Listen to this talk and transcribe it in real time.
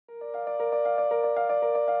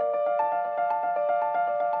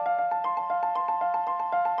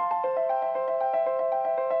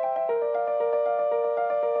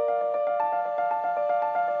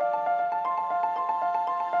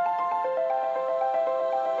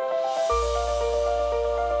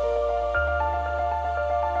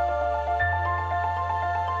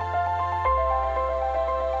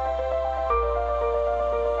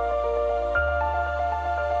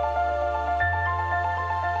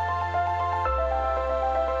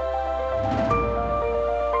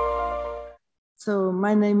So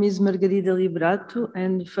my name is Margarida Liberato,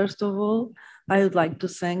 and first of all, I would like to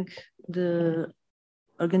thank the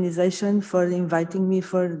organization for inviting me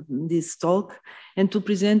for this talk and to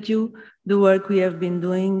present you the work we have been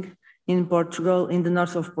doing in Portugal, in the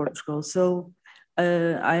north of Portugal. So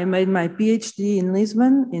I made my PhD in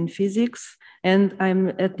Lisbon in physics, and I'm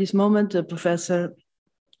at this moment a professor,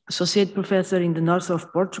 associate professor in the north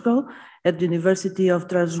of Portugal at the University of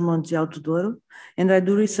Trás-os-Montes e Alto Douro, and I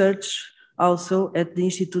do research also at the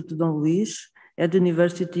Instituto Dom Luís at the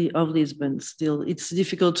University of Lisbon. Still, it's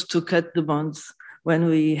difficult to cut the bonds when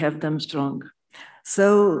we have them strong.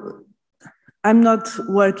 So I'm not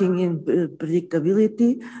working in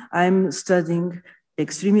predictability. I'm studying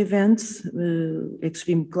extreme events,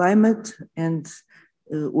 extreme climate and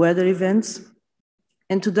weather events.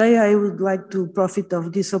 And today I would like to profit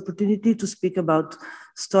of this opportunity to speak about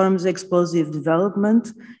storms explosive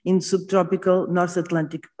development in subtropical North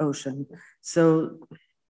Atlantic Ocean. So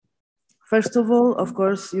first of all, of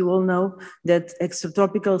course, you all know that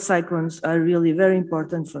extratropical cyclones are really very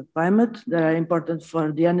important for climate. They are important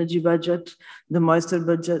for the energy budget, the moisture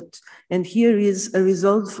budget. And here is a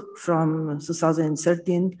result from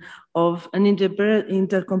 2013 of an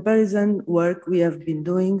intercomparison work we have been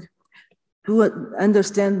doing to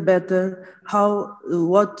understand better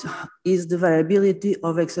what is the variability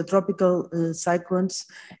of extratropical cyclones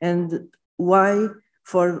and why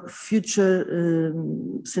for future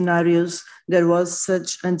scenarios there was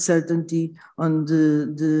such uncertainty on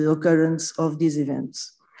the occurrence of these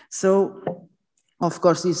events. So, of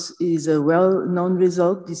course, this is a well-known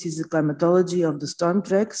result. This is the climatology of the storm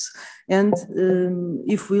tracks. And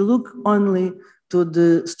if we look only to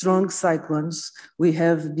the strong cyclones, we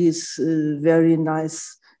have this very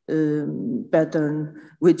nice pattern,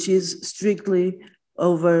 which is strictly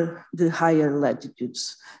over the higher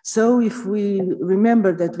latitudes. So if we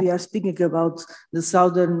remember that we are speaking about the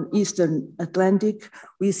southern eastern Atlantic,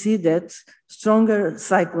 we see that stronger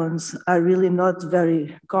cyclones are really not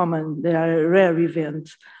very common. They are a rare event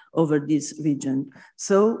over this region.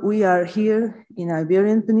 So we are here in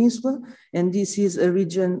Iberian Peninsula, and this is a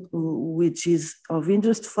region which is of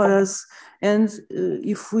interest for us. And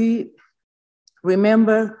if we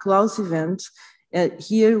remember Klaus event,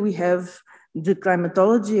 here we have the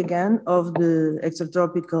climatology again of the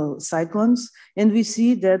extratropical cyclones, and we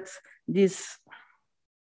see that this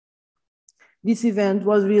event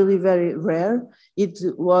was really very rare. It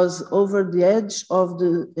was over the edge of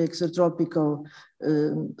the extratropical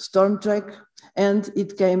storm track, and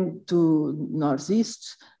it came to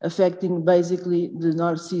northeast, affecting basically the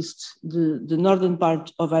northeast, the northern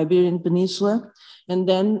part of Iberian Peninsula, and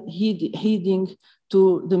then heading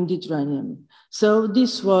to the Mediterranean. So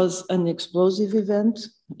this was an explosive event.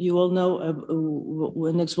 You all know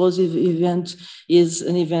an explosive event is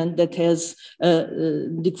an event that has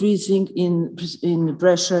decreasing in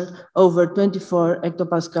pressure over 24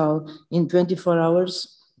 hectopascal in 24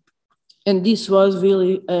 hours. And this was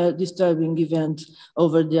really a disturbing event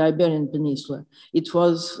over the Iberian Peninsula. It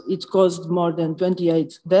caused more than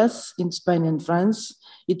 28 deaths in Spain and France.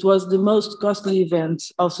 It was the most costly event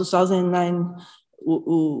of 2009,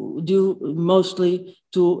 due mostly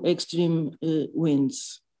to extreme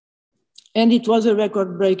winds. And it was a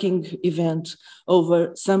record-breaking event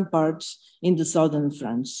over some parts in the southern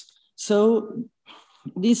France. So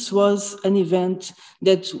this was an event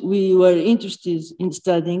that we were interested in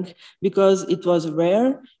studying because it was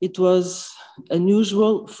rare, it was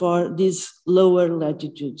unusual for these lower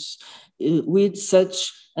latitudes with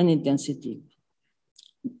such an intensity.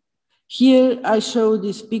 Here I show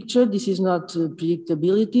this picture. This is not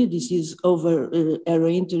predictability. This is over error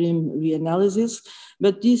interim reanalysis,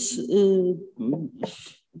 but this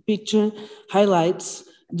picture highlights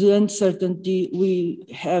the uncertainty we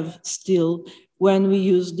have still when we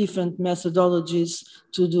use different methodologies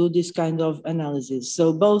to do this kind of analysis.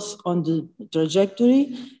 So both on the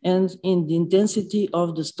trajectory and in the intensity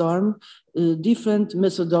of the storm, different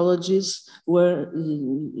methodologies were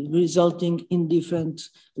resulting in different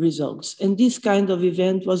results. And this kind of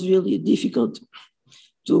event was really difficult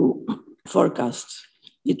to forecast.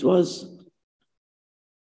 It was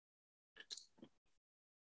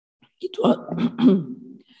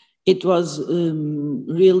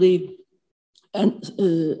really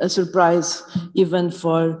a surprise even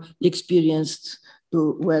for experienced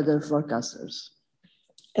weather forecasters.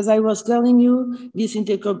 As I was telling you, this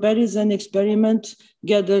intercomparison experiment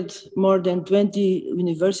gathered more than 20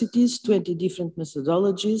 universities, 20 different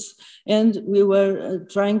methodologies, and we were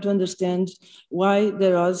trying to understand why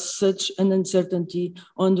there was such an uncertainty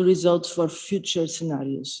on the results for future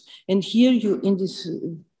scenarios. And here in this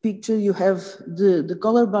picture, you have the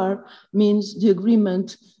color bar means the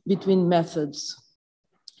agreement between methods.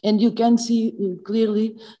 And you can see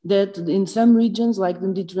clearly that in some regions like the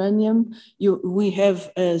Mediterranean, we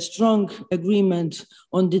have a strong agreement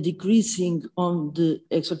on the decreasing on the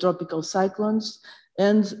extratropical cyclones.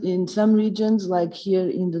 And in some regions, like here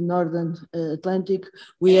in the Northern Atlantic,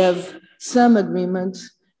 we have some agreement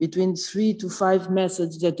between 3 to 5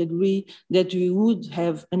 methods that agree that we would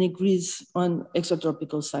have an increase on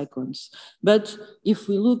extratropical cyclones. But if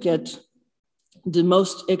we look at the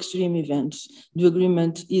most extreme events, the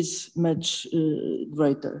agreement is much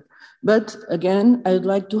greater. But again, I would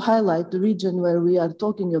like to highlight the region where we are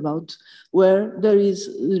talking about, where there is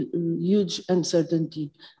huge uncertainty.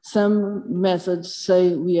 Some methods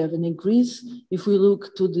say we have an increase. If we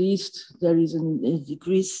look to the east, there is a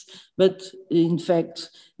decrease, but in fact,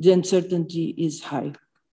 the uncertainty is high.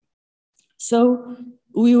 So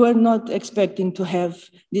we were not expecting to have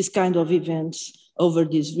this kind of events over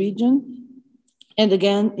this region. And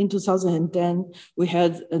again, in 2010, we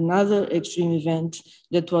had another extreme event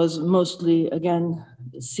that was mostly, again,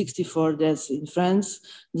 64 deaths in France,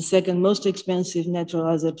 the second most expensive natural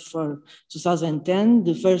hazard for 2010.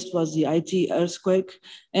 The first was the Haiti earthquake,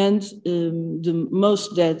 and the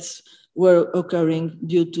most deaths were occurring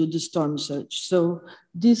due to the storm surge. So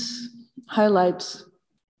this highlights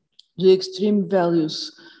the extreme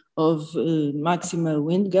values of maximal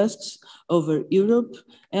wind gusts over Europe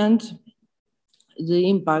and the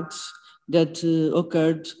impacts that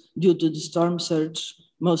occurred due to the storm surge,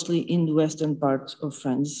 mostly in the western part of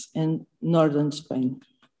France and northern Spain.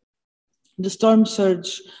 The storm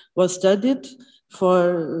surge was studied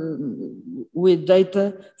with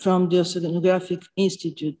data from the Oceanographic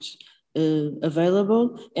Institute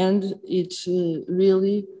available, and it's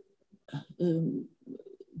really the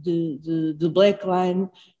black line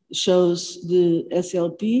shows the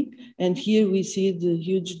SLP, and here we see the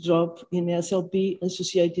huge drop in SLP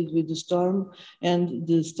associated with the storm and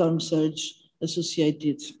the storm surge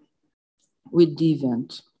associated with the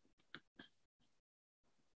event.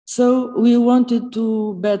 So we wanted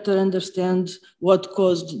to better understand what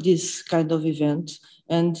caused this kind of event.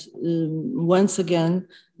 And once again,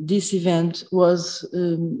 this event was,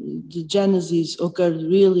 the genesis occurred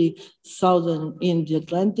really southern in the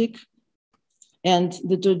Atlantic, and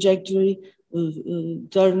the trajectory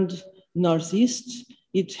turned northeast.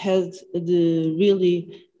 It had the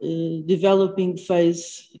really developing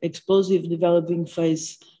phase, explosive developing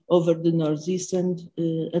phase over the northeastern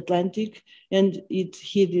Atlantic, and it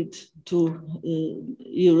headed to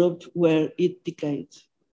Europe, where it decayed.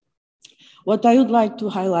 What I would like to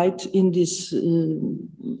highlight in this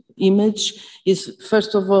image is,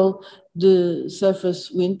 first of all, the surface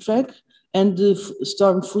wind track and the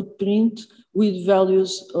storm footprint with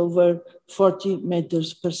values over 40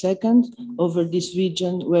 meters per second over this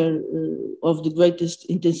region where of the greatest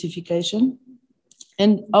intensification.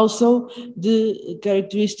 And also the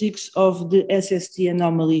characteristics of the SST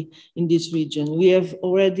anomaly in this region. We have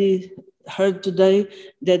already heard today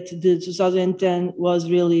that the 2010 was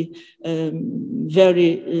really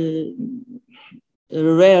very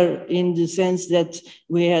rare in the sense that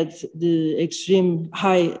we had the extreme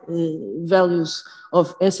high values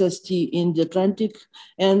of SST in the Atlantic,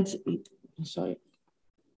 and sorry.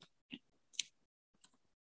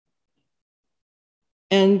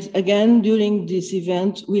 And again, during this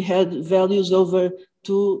event, we had values over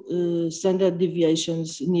 2 standard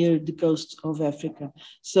deviations near the coast of Africa.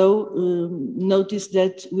 So notice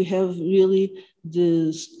that we have really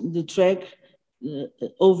the track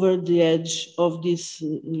over the edge of this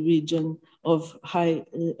region of high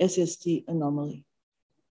SST anomaly.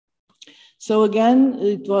 So again,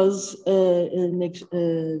 it was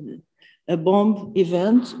a bomb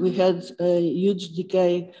event. We had a huge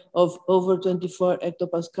decay of over 24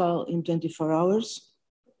 hectopascal in 24 hours.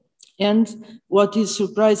 And what is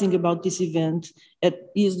surprising about this event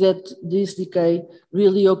is that this decay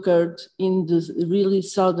really occurred in the really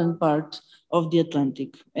southern part of the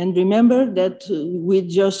Atlantic. And remember that with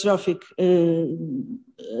geostrophic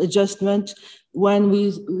adjustment, when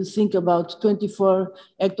we think about 24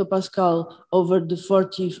 hectopascal over the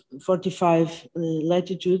 45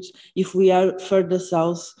 latitudes, if we are further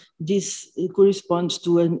south, this corresponds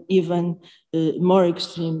to an even more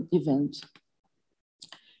extreme event.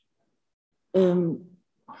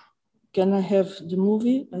 Can I have the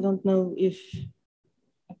movie? I don't know if...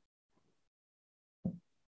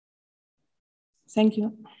 Thank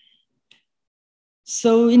you.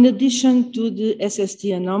 So in addition to the SST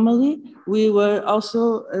anomaly, we were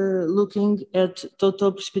also looking at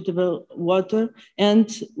total precipitable water,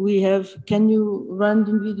 and we have, can you run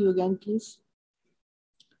the video again, please?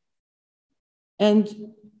 And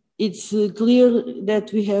it's clear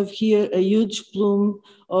that we have here a huge plume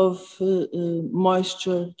of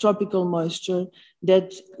moisture, tropical moisture,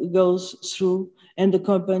 that goes through and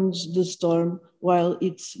accompanies the storm while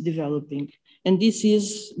it's developing. And this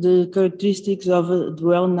is the characteristics of a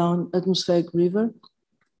well-known atmospheric river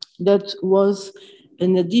that was,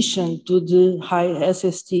 in addition to the high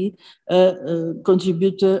SST, a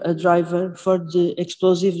contributor, a driver for the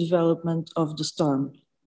explosive development of the storm.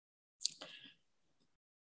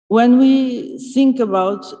 When we think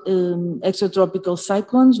about extratropical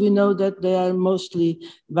cyclones, we know that they are mostly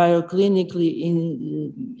bioclinically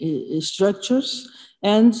in structures.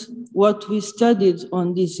 And what we studied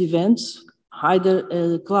on these events,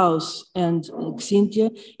 either Klaus and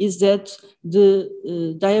Xynthia, is that the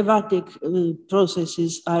diabatic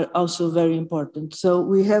processes are also very important. So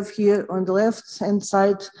we have here on the left-hand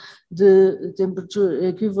side the temperature,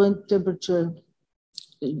 equivalent temperature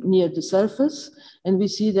near the surface, and we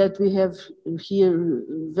see that we have here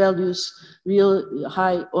values real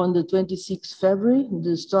high on the 26th February.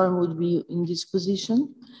 The storm would be in this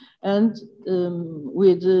position, and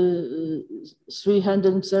with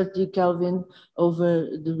 330 Kelvin over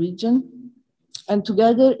the region. And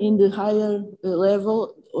together in the higher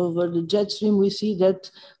level over the jet stream, we see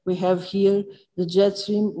that we have here the jet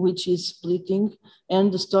stream, which is splitting,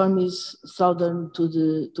 and the storm is southern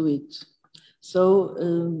to it. So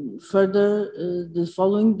further, the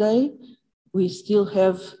following day, we still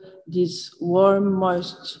have this warm,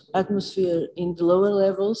 moist atmosphere in the lower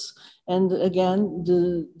levels. And again,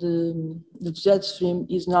 the jet stream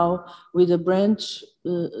is now with a branch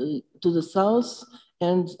to the south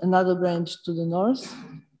and another branch to the north.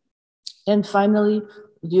 And finally,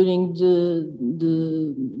 during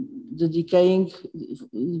the decaying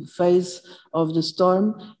phase of the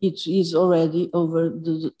storm, it is already over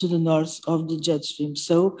to the north of the jet stream.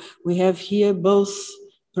 So we have here both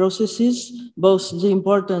processes, both the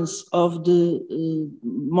importance of the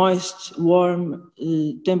moist, warm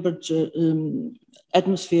temperature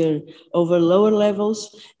atmosphere over lower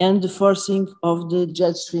levels and the forcing of the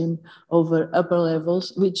jet stream over upper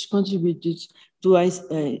levels, which contributed to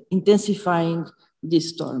intensifying this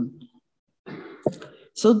storm.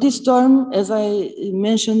 So this storm, as I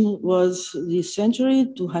mentioned, was this century,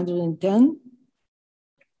 210.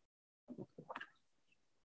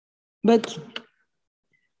 But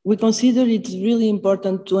we consider it really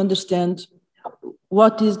important to understand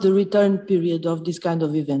what is the return period of this kind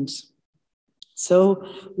of events. So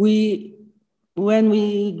when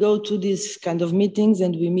we go to these kind of meetings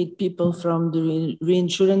and we meet people from the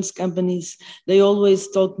reinsurance companies, they always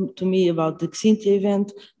talk to me about the Xynthia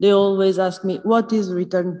event. They always ask me, what is the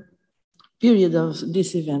return period of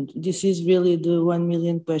this event? This is really the 1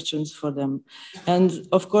 million questions for them. And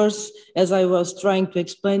of course, as I was trying to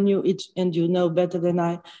explain you, and you know better than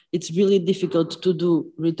I, it's really difficult to do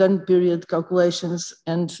return period calculations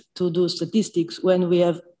and to do statistics when we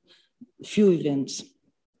have few events.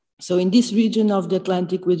 So in this region of the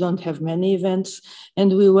Atlantic, we don't have many events,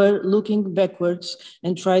 and we were looking backwards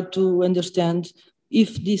and tried to understand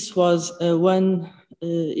if this was one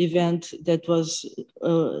event that was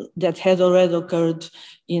that had already occurred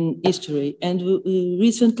in history. And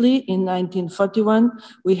recently, in 1941,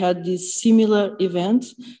 we had this similar event,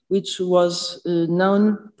 which was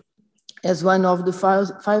known as one of the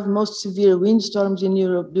five most severe windstorms in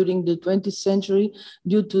Europe during the 20th century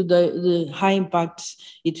due to the high impacts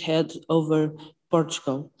it had over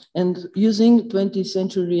Portugal. And using 20th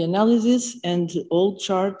century analysis and old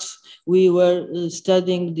charts, we were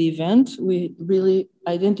studying the event. We really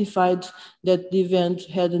identified that the event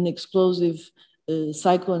had an explosive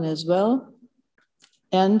cyclone as well.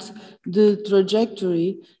 And the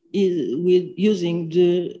trajectory with using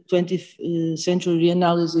the 20th century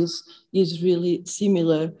analysis is really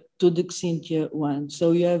similar to the Xynthia one.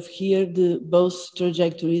 So you have here both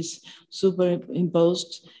trajectories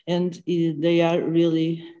superimposed, and they are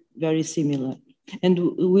really very similar. And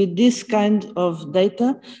with this kind of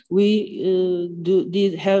data, we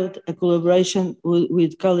did have a collaboration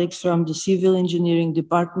with colleagues from the civil engineering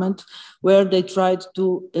department, where they tried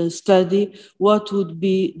to study what would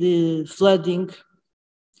be the flooding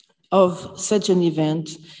of such an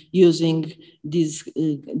event using this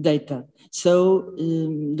data. So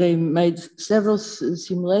they made several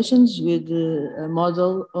simulations with a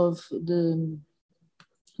model of the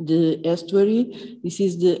estuary. This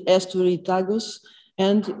is the estuary Tagus,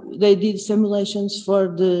 And they did simulations for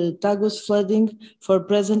the Tagus flooding, for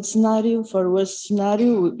present scenario, for worst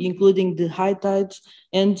scenario, including the high tides,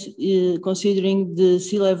 and considering the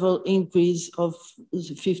sea level increase of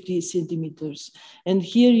 50 centimeters. And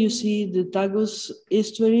here you see the Tagus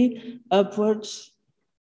estuary upwards,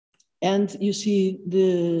 and you see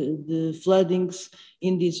the floodings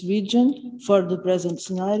in this region for the present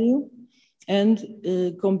scenario. And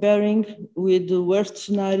comparing with the worst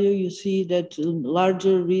scenario, you see that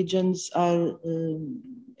larger regions are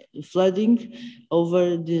flooding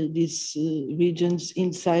over these regions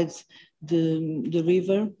inside the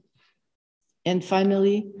river. And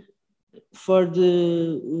finally, for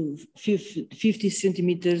the 50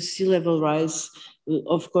 centimeters sea level rise,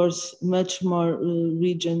 of course, much more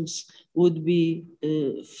regions would be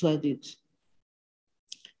flooded.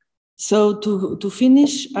 So to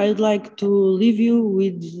finish, I'd like to leave you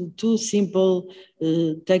with two simple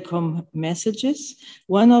take-home messages.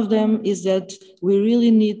 One of them is that we really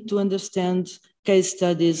need to understand case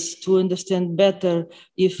studies to understand better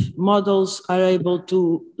if models are able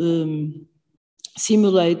to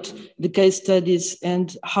simulate the case studies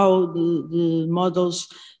and how the models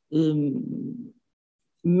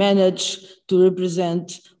manage to represent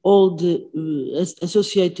all the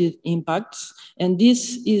associated impacts. And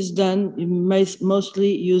this is done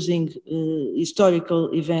mostly using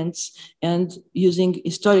historical events and using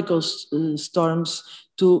historical storms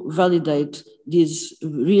to validate these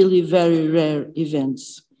really very rare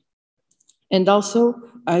events. And also,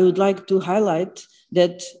 I would like to highlight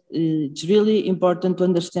that it's really important to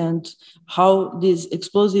understand how this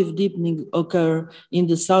explosive deepening occur in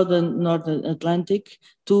the southern northern Atlantic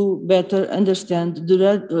to better understand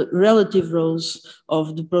the relative roles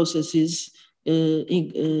of the processes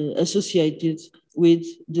associated with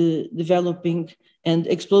the developing and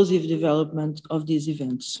explosive development of these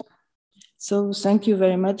events. So thank you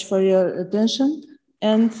very much for your attention,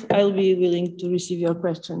 and I'll be willing to receive your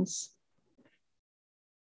questions.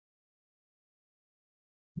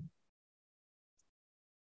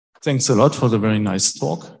 Thanks a lot for the very nice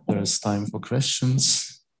talk. There is time for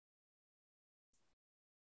questions.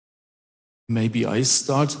 Maybe I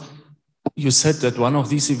start. You said that one of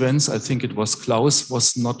these events, I think it was Klaus,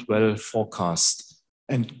 was not well forecast.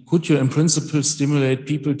 And could you in principle stimulate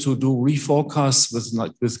people to do reforecasts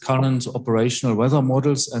with current operational weather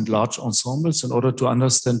models and large ensembles in order to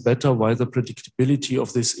understand better why the predictability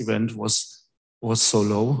of this event was so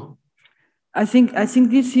low? I think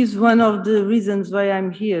this is one of the reasons why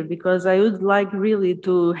I'm here, because I would like really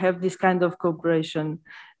to have this kind of cooperation.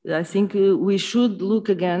 I think we should look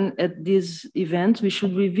again at these events, we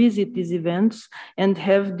should revisit these events and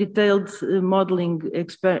have detailed modeling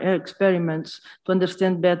experiments to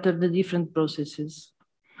understand better the different processes.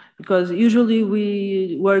 Because usually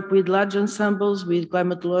we work with large ensembles, with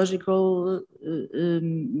climatological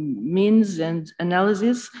means and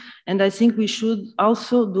analysis. And I think we should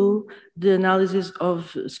also do the analysis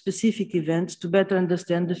of specific events to better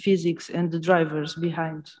understand the physics and the drivers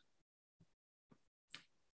behind.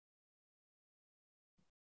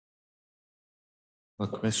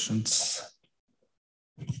 Other questions?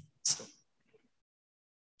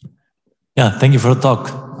 Yeah, thank you for the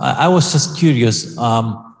talk. I was just curious.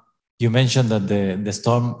 You mentioned that the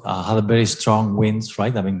storm had a very strong winds,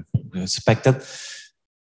 right? I mean, expected.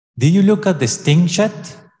 Did you look at the sting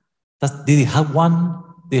jet? Did it have one?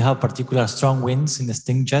 Did it have particular strong winds in the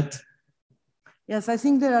sting jet? Yes, I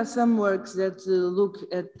think there are some works that look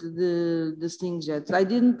at the sting jets. I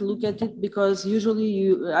didn't look at it because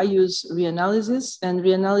usually I use reanalysis, and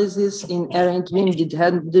reanalysis in errant wind it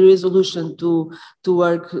had the resolution to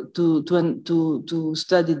work to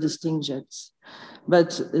study the sting jets.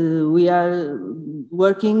 But we are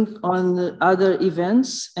working on other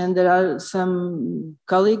events, and there are some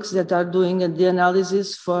colleagues that are doing the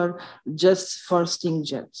analysis just for sting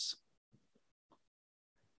jets.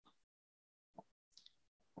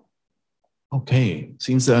 Okay,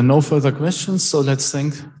 seems there are no further questions, so let's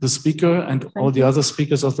thank the speaker and all the other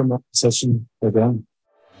speakers of the session again.